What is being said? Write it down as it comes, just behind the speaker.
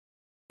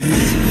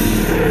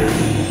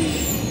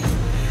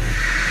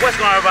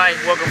going on, everybody?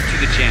 Welcome to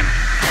the channel.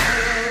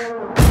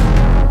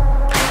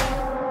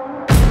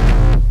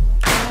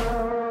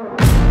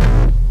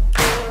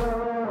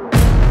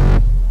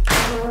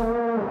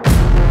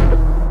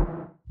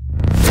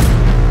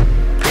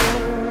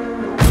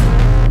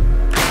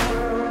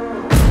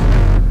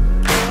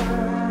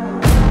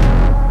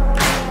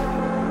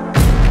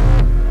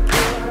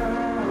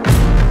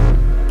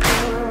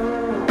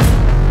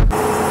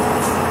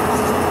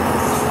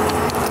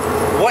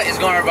 What is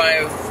going on,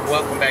 everybody?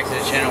 Welcome back to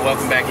the channel.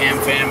 Welcome back,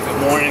 Ham fam. Good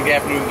morning, good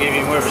afternoon, good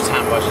evening, whatever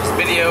time to watch this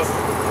video.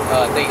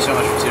 Thank you so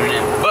much for tuning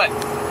in. But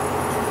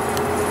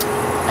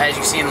as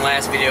you see in the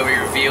last video, we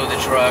revealed the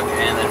truck,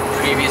 and the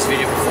previous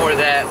video before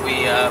that,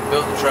 we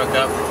built the truck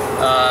up.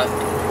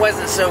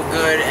 Wasn't so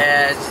good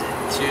as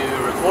to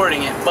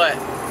recording it, but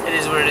it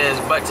is what it is.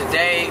 But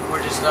today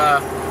we're just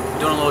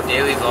doing a little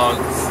daily vlog.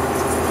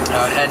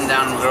 Heading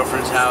down to my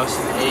girlfriend's house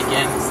in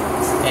Aiken,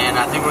 and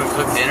I think we're gonna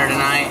cook dinner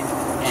tonight.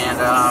 And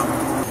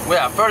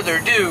without further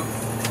ado,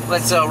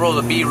 let's roll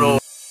the B-roll.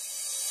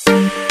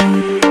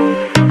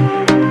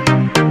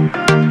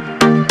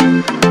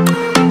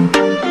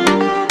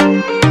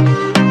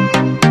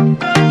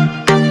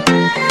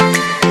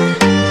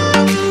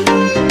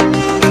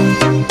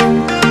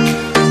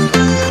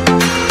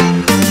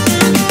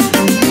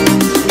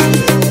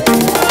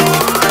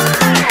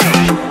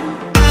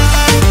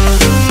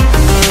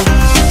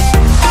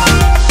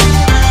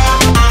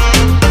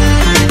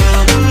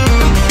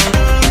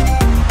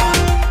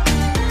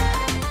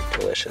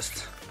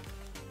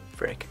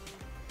 Frick.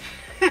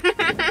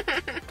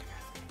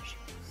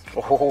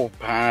 Oh,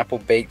 pineapple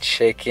baked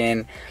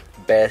chicken.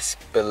 Best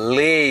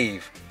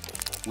believe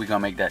we gonna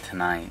make that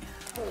tonight.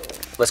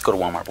 Let's go to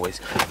Walmart, boys.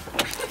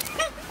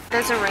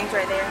 There's a ring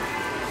right there.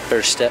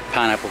 First step,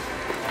 pineapple.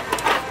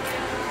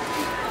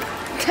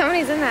 How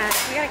many's in that?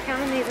 You gotta count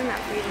how many's in that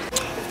for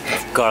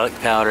you. Garlic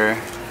powder,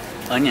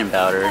 onion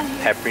powder,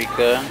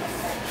 paprika,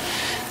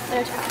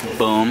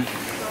 boom,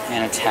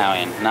 and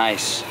Italian.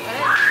 Nice.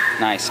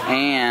 Nice.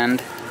 And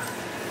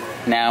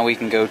now we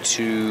can go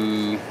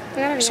to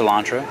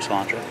cilantro.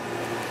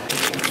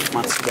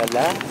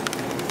 Mozzarella.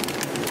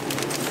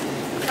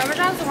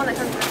 Parmesan's the one that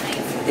comes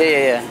with it.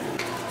 Yeah.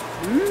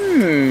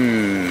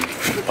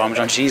 Mmm.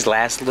 Parmesan cheese,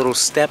 last little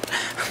step.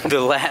 The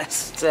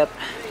last step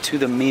to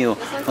the meal.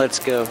 Let's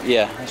go.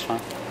 Yeah, that's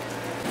fine.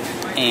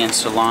 And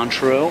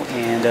cilantro.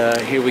 And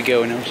here we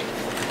go.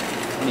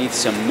 Need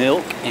some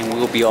milk and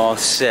we'll be all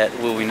set,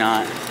 will we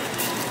not?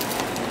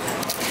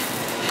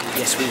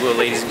 Yes, we will,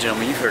 ladies and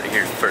gentlemen. You heard it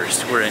here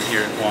first. We're in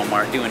here at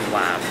Walmart doing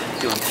live,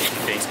 doing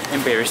face,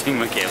 embarrassing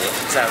Michaela.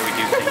 That's how we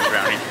do things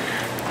around here.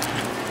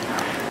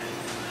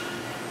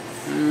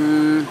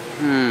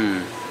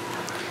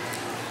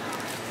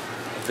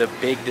 The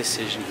big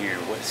decision here.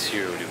 What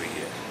cereal do we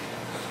get?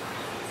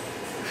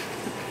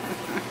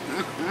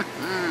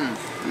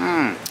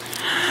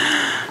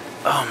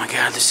 Oh my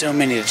God, there's so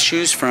many to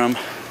choose from.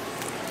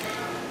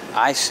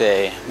 I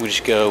say we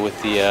just go with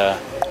the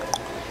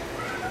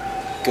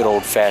good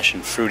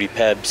old-fashioned Fruity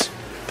Pebs.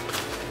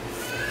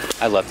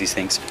 I love these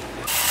things.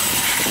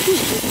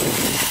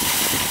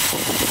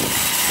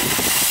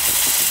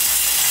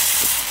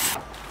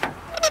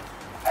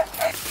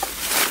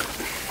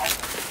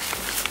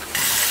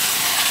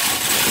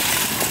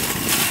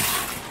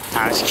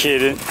 I was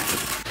kidding.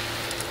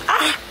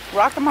 Ah,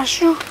 rocking my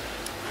shoe.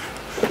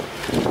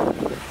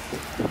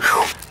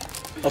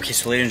 Okay,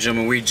 so ladies and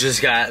gentlemen, we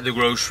just got the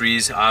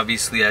groceries,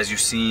 obviously, as you've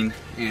seen,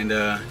 and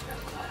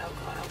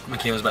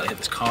Michaela's about to hit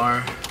this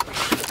car.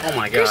 Oh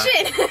my God.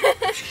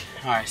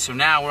 Alright, so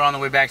now we're on the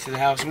way back to the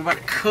house and we're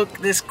about to cook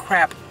this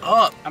crap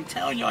up. I'm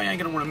telling y'all, you ain't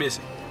gonna wanna miss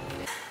it.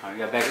 Alright, we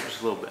gotta back up just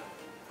a little bit.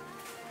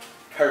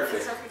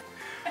 Perfect.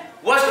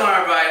 What's going on,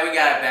 everybody? We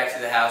got it back to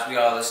the house. We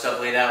got all this stuff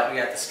laid out. We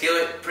got the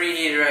skillet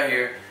preheated right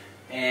here.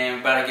 And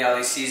we're about to get all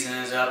these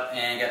seasonings up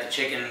and got the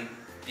chicken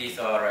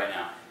thawed right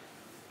now.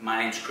 My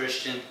name's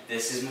Christian.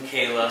 This is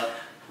Michaela.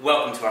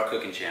 Welcome to our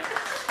cooking channel.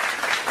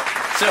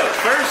 So,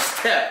 first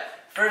step.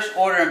 First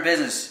order in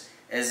business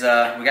is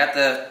we got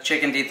the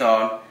chicken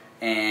thawed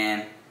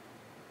and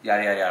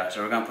yada yada yada.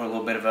 So we're gonna put a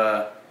little bit of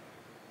a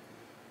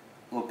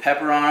little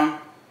pepper on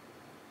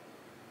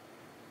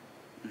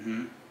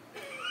them.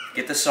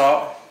 Get the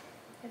salt.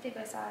 I think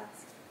both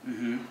sides.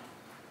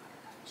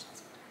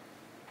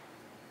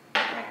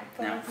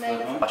 Now flip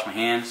them. Wash my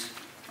hands.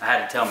 I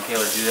had to tell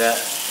Michaela to do that.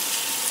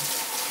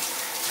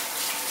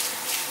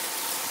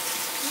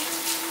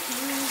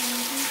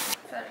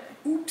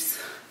 Oops.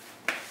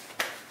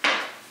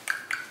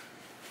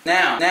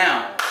 Now.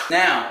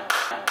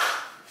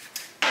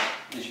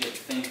 Did you get the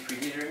things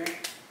preheated right here?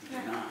 You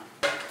did not.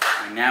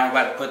 Right, now we're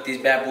about to put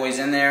these bad boys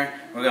in there.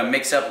 We're gonna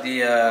mix up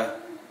the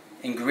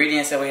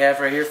ingredients that we have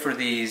right here for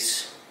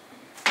these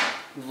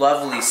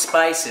lovely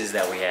spices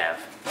that we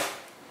have.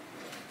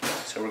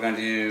 So we're gonna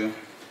do.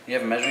 You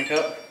have a measuring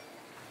cup?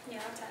 Yeah,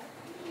 I'll tap.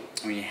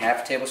 We need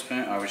half a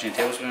tablespoon. Oh, we're just need a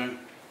tablespoon.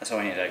 That's all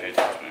we need. That good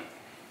tablespoon.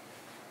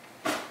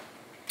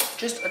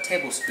 Just a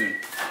tablespoon.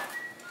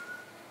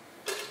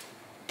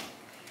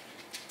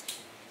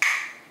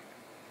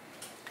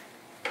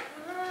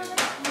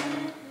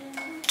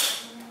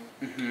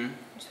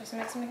 Just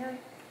mix them together?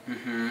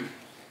 Mm-hmm.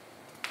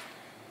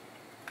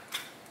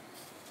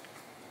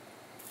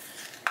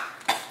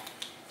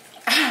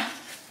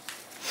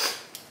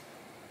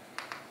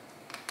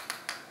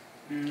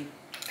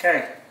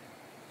 Okay.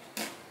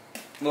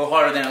 A little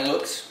harder than it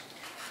looks.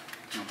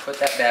 I'll put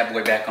that bad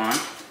boy back on.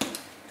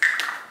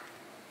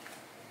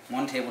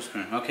 1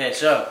 tablespoon. Okay,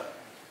 so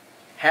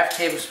half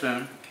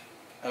tablespoon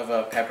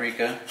of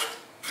paprika.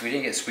 We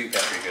didn't get sweet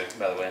paprika,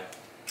 by the way.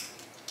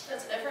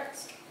 That's a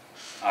difference.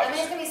 Obviously. I mean,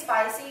 it's gonna be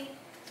spicy.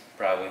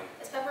 Probably.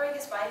 Is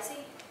paprika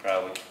spicy?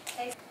 Probably.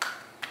 Taste.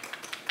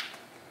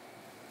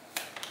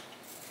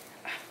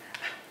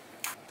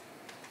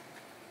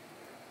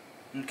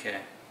 Okay.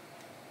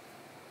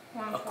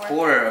 1/4. A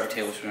quarter of a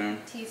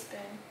tablespoon.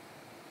 Teaspoon.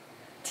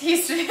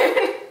 Teaspoon.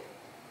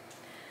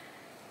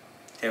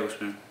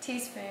 Tablespoon.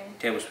 Teaspoon.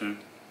 Tablespoon.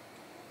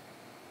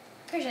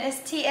 Christian, it's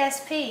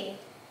TSP.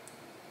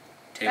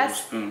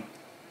 Tablespoon.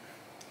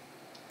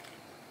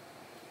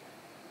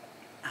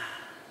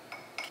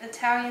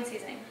 Italian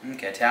seasoning.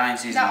 Okay, Italian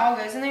seasoning. That all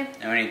goes in there?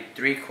 And we need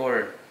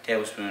 3/4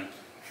 tablespoon.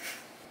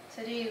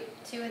 So do you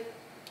 2 or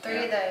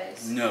 3 of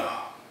those? No.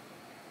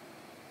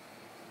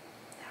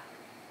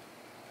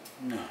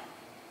 No.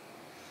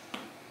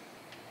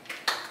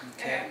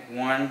 Okay,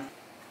 1,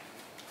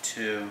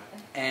 2,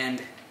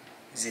 and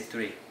is it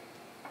 3?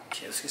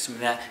 Okay, let's get some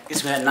of that. Get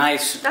some of that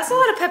nice. That's a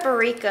lot of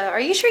paprika. Are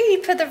you sure you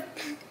put the...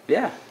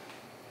 Yeah.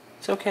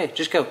 It's okay.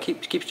 Just go.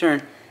 Keep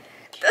stirring.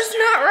 That's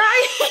not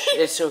right.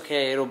 It's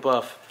okay. It'll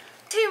buff.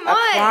 Too much.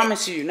 I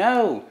promise you.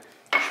 No.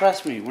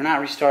 Trust me. We're not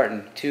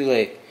restarting. Too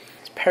late.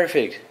 It's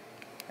perfect.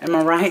 Am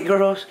I right,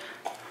 girls?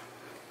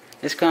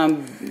 It's gonna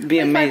be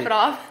amazing. Wipe it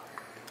off.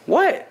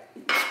 What?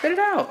 Spit it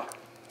out.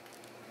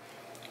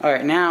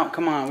 Alright, now,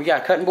 come on. We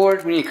got a cutting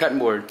board? We need a cutting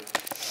board.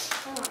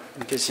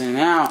 Get this in and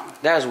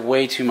out. That is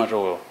way too much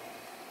oil.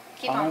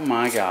 Keep Oh on.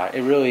 my god.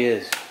 It really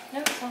is.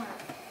 No, it's not.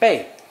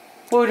 Babe,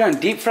 what are we doing?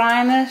 Deep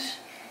frying this?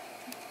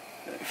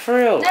 For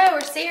real? No, we're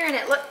searing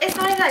it. Look, it's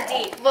not even that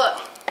deep.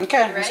 Look.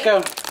 Okay, let's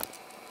go.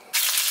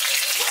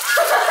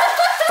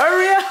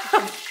 Hurry up!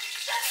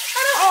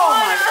 Oh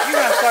my god,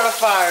 you're gonna start a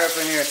fire up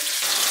in here.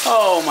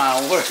 Oh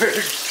my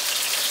word.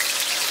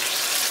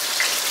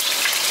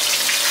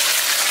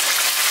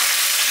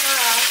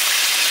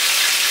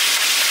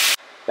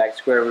 Back to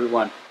square root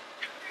 1.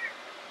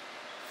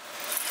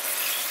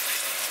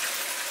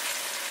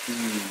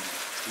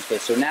 Okay,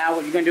 so now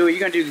what you're gonna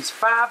do these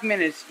 5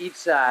 minutes each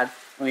side,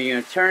 and you're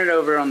gonna turn it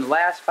over on the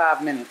last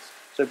 5 minutes.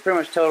 So pretty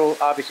much total,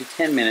 obviously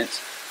 10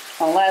 minutes.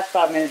 On the last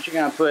 5 minutes, you're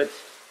gonna put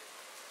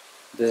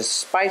the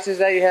spices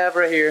that you have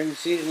right here, the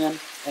seasoning,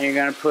 and you're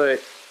gonna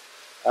put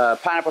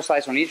pineapple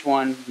slice on each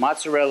one,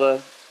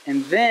 mozzarella,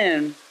 and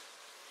then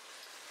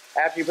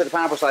after you put the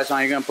pineapple slice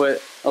on, you're gonna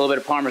put a little bit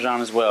of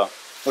Parmesan as well.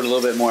 Put a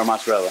little bit more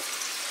mozzarella.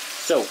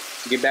 So,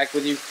 get back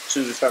with you as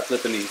soon as we start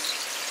flipping these.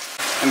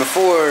 And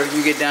before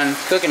you get done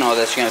cooking all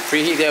this, you're gonna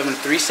preheat the oven to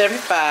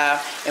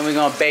 375, and we're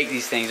gonna bake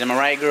these things. Am I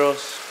right,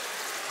 girls?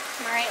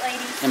 Am I right,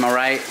 ladies? Am I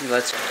right?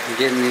 Let's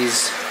get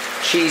these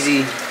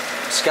cheesy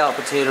scalloped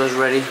potatoes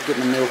ready, getting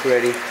the milk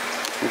ready.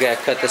 We gotta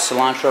cut the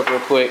cilantro up real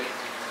quick,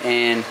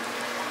 and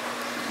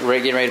we're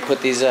getting ready to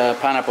put these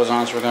pineapples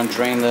on, so we're gonna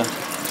drain the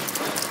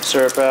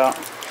syrup out.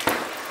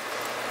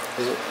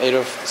 Is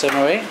it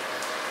 708?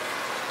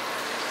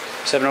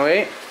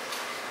 708?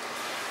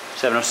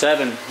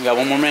 707. We got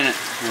 1 more minute.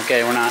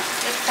 Okay, we're not.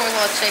 This poor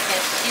little chicken.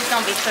 He's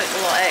gonna be cooked a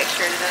little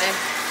extra today.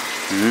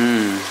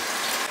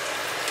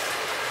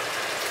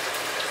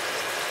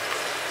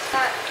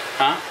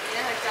 Huh? You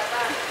know how to cut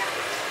that?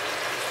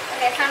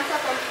 Okay, time to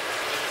flip them.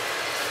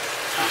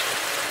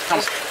 Come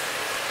on.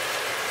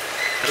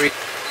 3.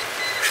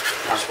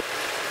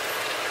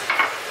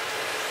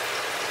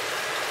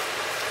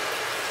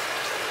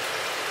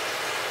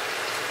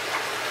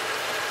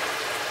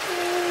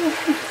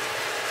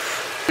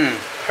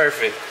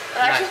 Perfect.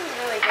 Well, that chicken's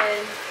really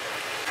good.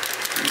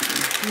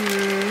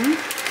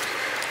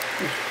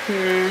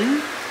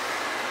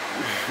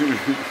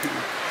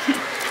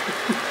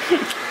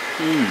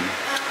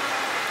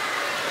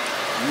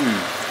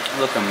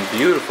 Looking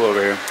beautiful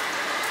over here.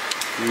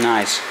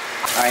 Nice.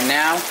 Alright,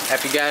 now,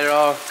 after you got it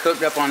all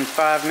cooked up on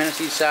 5 minutes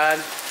each side,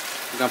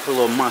 we're going to put a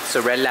little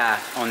mozzarella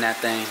on that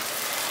thing.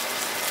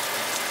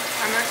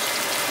 How much?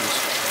 Just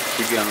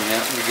keep going,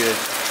 yeah, you're good.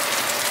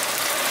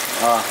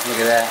 Oh, look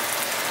at that.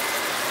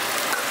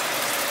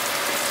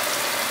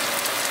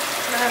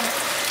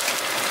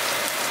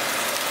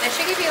 They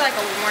should give you like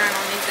a warning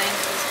on these things.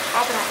 Just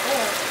pop it on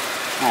full.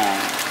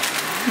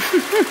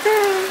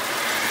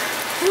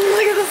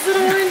 Look at this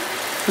little one.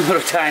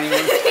 Little tiny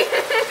one.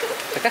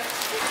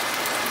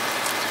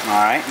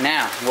 Alright,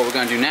 now, what we're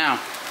going to do now,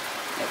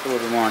 that's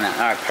what we want now.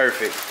 Alright,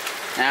 perfect.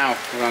 Now,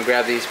 we're going to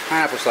grab these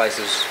pineapple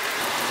slices.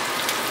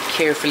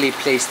 Carefully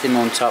place them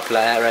on top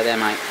like that right there,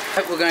 Mike.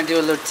 We're going to do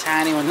a little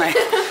tiny one like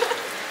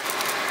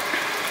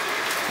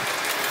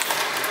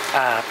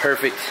Ah,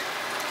 perfect.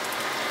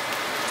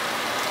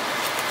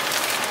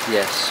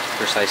 Yes,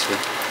 precisely.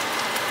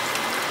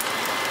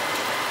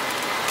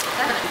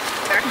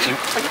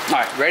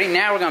 Alright, ready?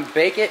 Now we're gonna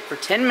bake it for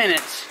 10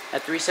 minutes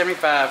at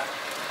 375.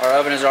 Our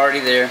oven is already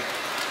there.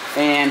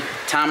 And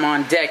time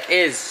on deck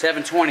is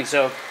 7:20,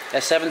 so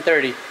that's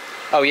 7:30.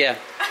 Oh yeah.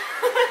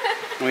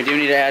 And we do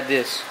need to add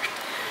this.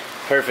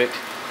 Perfect.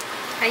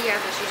 How you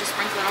got this? You just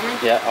sprinkle it on me?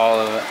 Yeah, all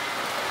of it.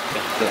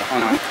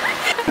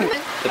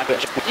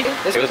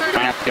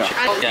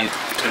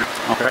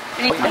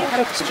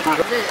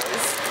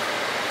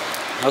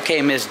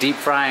 Okay, Miss Deep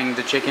Frying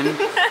the chicken.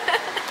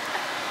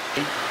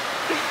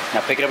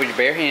 Now pick it up with your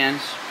bare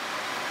hands,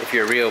 if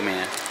you're a real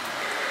man.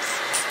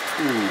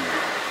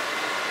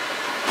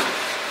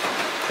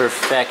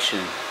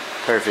 Perfection.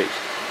 Perfect.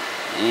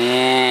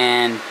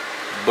 And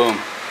boom.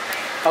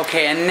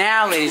 Okay, and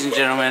now, ladies and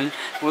gentlemen,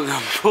 we're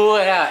gonna pull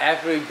it out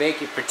after we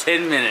bake it for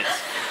 10 minutes.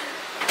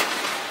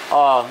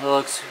 Oh, it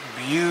looks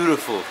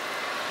beautiful.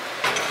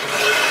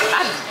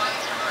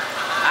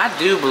 I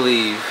do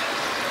believe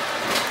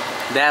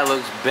that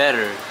looks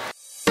better.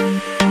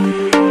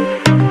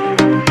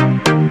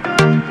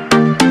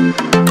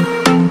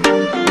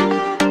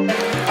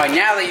 Alright,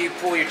 now that you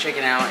pull your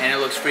chicken out, and it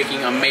looks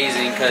freaking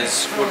amazing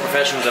because we're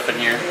professionals up in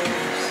here.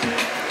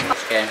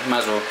 Okay,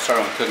 might as well start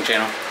on the cooking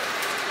channel.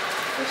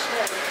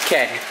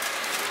 Okay.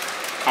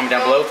 Comment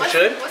down below if we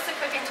should. What's the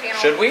cooking channel?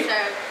 Should we?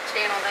 Channel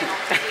they on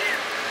TV?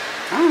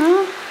 I don't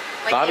know.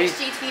 Like Bobby?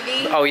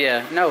 HGTV? Oh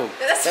yeah, no.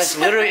 That's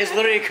literally, it's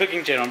literally a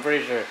cooking channel, I'm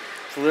pretty sure.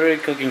 It's literally a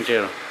cooking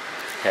channel.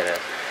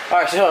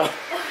 Alright, so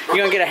you're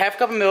gonna get a half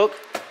cup of milk,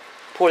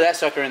 pour that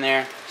sucker in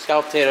there,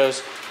 scalloped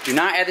potatoes. Do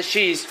not add the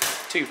cheese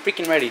until you're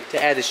freaking ready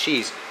to add the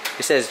cheese.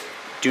 It says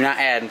do not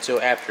add until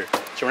after.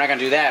 So we're not gonna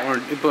do that. We're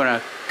putting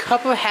a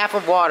cup and a half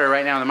of water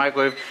right now in the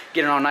microwave,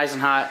 getting it all nice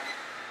and hot.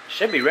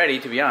 Should be ready,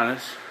 to be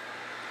honest.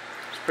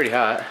 It's pretty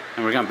hot,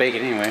 and we're gonna bake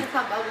it anyway. It's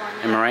not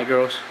bubbling. Am I right,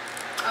 girls?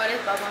 Oh, it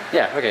is bubbling.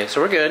 Yeah, okay,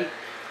 so we're good.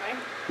 Right?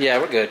 Yeah,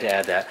 we're good to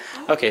add that.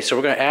 Okay, so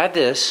we're gonna add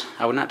this.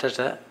 I would not touch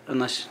that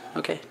unless,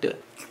 okay, do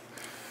it.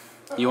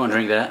 You wanna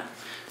drink that?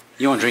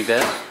 You wanna drink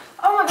that?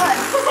 Oh my god.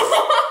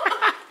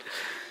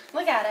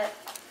 Look at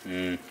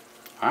it.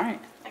 Alright.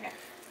 Okay.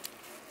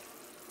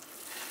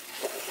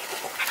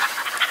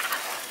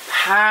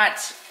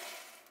 Hot!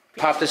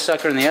 Pop this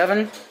sucker in the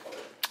oven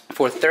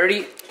for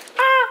 30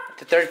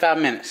 to 35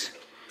 minutes.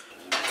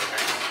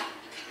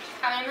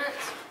 How many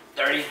minutes?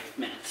 30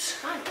 minutes.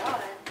 My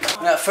god.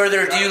 Without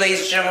further ado,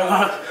 ladies and gentlemen,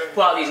 we're gonna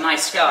pull out these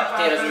nice scalloped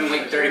potatoes we've been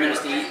waiting 30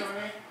 minutes to eat.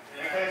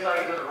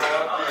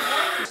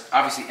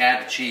 Obviously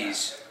add the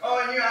cheese.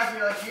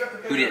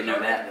 Who didn't know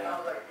that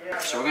though?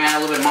 So we're gonna add a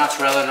little bit of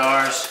mozzarella to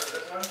ours.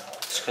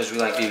 Just because we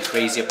like being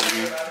crazy up in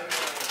here.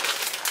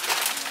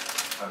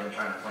 I've been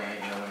trying to plan,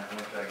 you know, when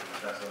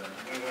that's what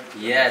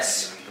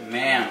Yes,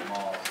 ma'am. Yeah,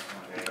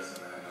 I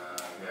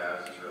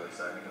was just really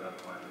excited because I've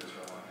been wanting to do this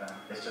for a long time.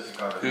 It's just a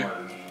garbage more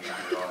than me.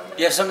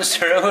 You have something to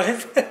start it with?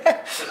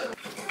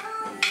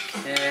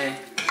 Okay.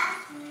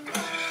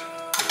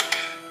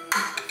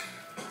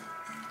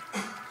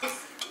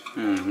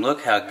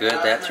 Look how good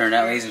that turned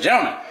out, ladies and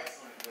gentlemen.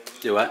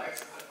 Do what?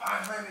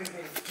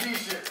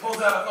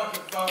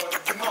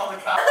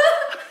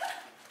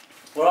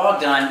 We're all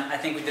done. I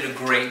think we did a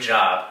great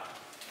job.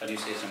 I do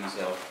say so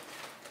myself.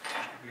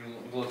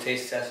 A little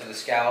taste test of the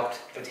scalloped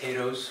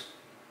potatoes.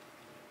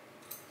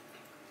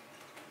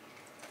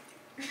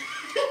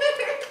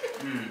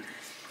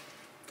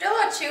 They're a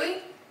little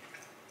chewy.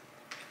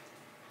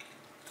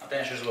 I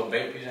think it's just a little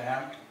baked piece of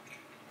ham.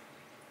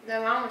 The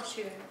mine was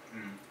chewy.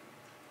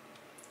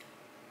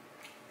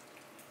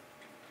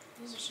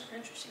 These are some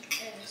interesting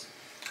potatoes.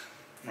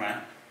 Right.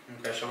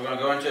 Okay, so we're going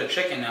to go into the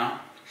chicken now.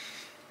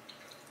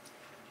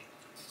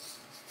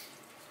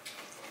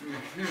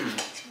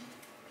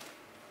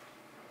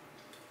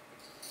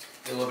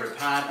 Get a little bit of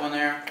pineapple in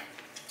there.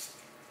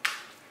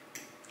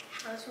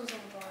 Oh, this one's on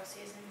the raw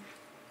season.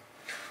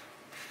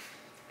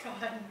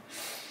 God.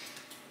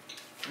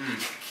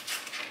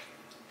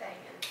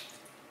 Banging.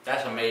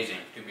 That's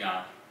amazing, to be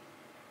honest.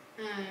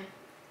 Banging.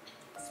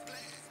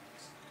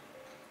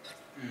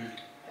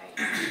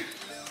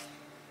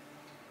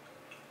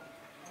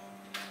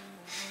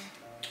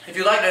 If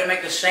you'd like to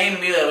make the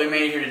same meal that we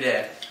made here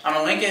today, I'm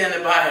going to link it in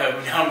the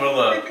bio down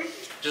below.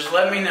 Just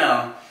let me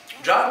know.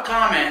 Drop a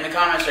comment in the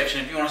comment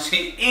section if you want to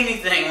see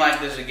anything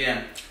like this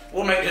again.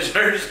 We'll make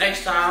desserts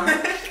next time.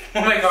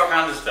 We'll make all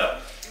kinds of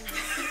stuff.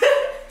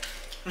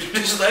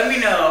 Just let me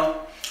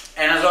know.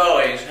 And as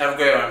always, have a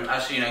great one. I'll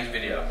see you next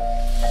video.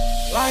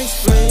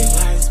 Lights play,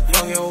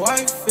 young your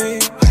wifey.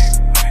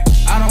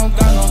 I don't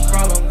got no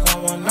problems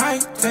on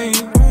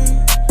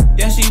 119.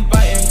 Yeah, she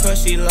biting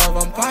cause she love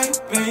I'm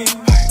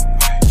piping.